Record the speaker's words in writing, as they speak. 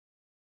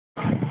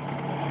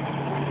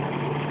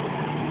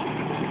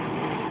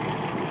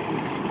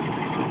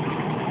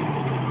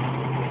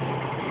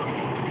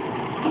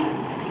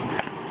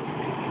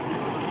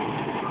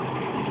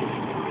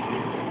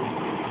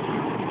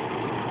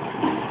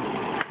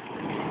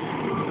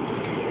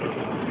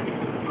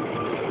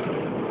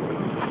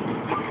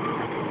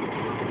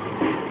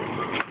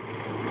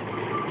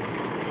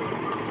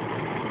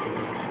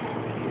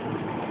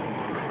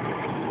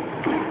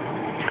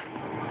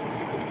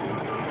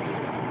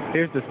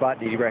Here's the spot,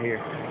 Dee Dee, right here.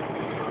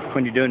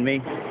 When you're doing me.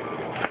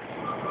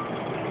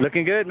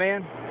 Looking good,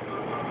 man.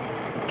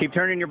 Keep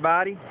turning your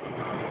body.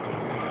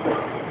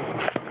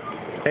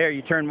 There,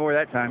 you turned more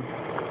that time.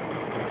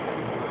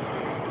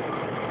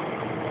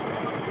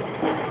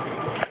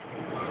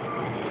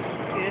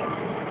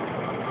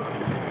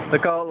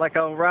 Look like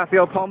on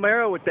Rafael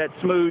Palmeiro with that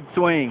smooth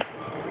swing.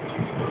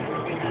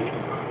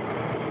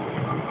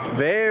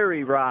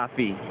 Very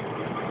Rafi.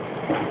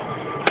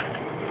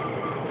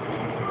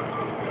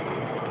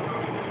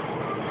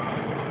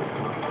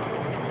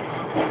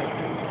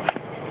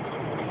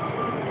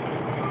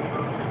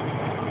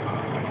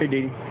 Hey,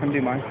 Dee Dee, come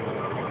do mine.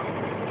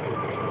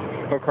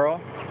 Or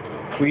Karl,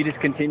 will you just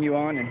continue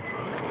on? And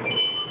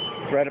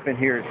right up in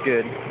here is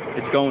good.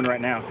 It's going right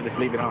now, so just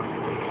leave it on.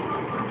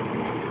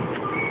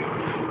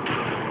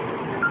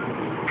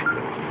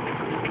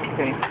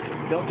 Okay,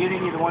 don't get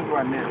any of the ones where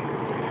I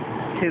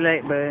missed. Too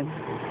late, bud.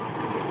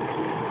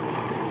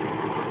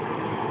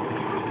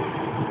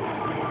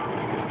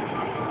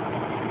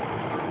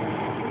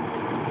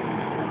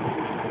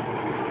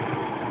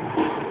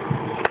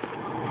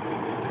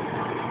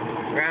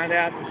 Ground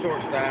out to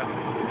shortstop.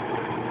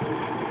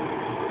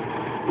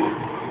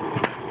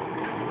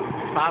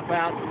 Pop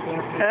out to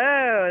center field.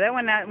 Oh, that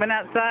went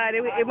outside.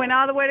 It went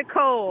all the way to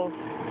Cole.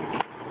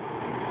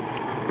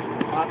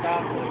 Pop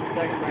out to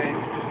second base.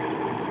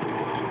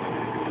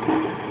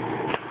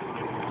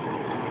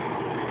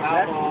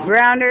 Foul ball.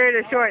 Grounder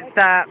to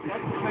shortstop.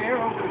 That's fair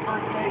over to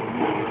first base.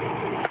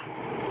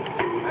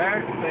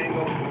 There's the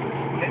single.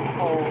 Hit the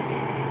hole.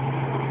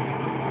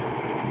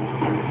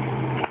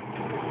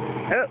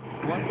 Oh.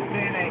 1 to 10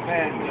 ain't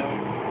bad, Joe.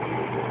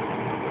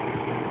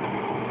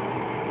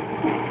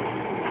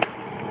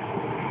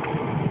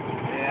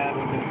 Yeah, that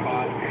would've been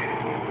caught.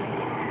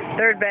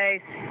 Third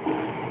base.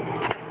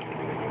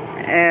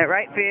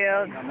 Right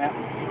field. On that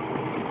one.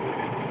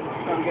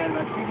 So we got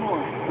about 2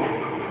 more.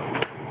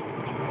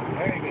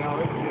 There you go.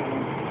 That's a good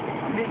one.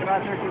 I'm hitting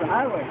about there to the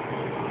highway.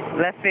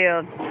 Left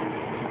field.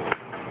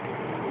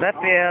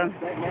 Left field.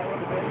 That would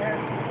have been there.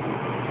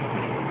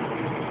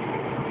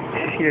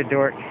 You're a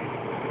dork.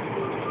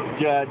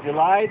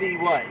 July the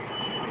what?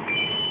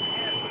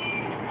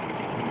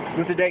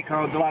 What's the date,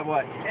 Karl? July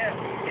what?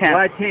 10th.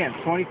 July 10th,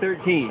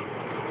 2013.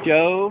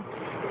 Joe,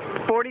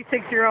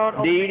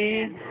 46-year-old Dee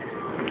Dee,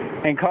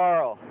 and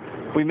Karl.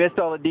 We missed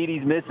all of Dee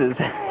Dee's misses.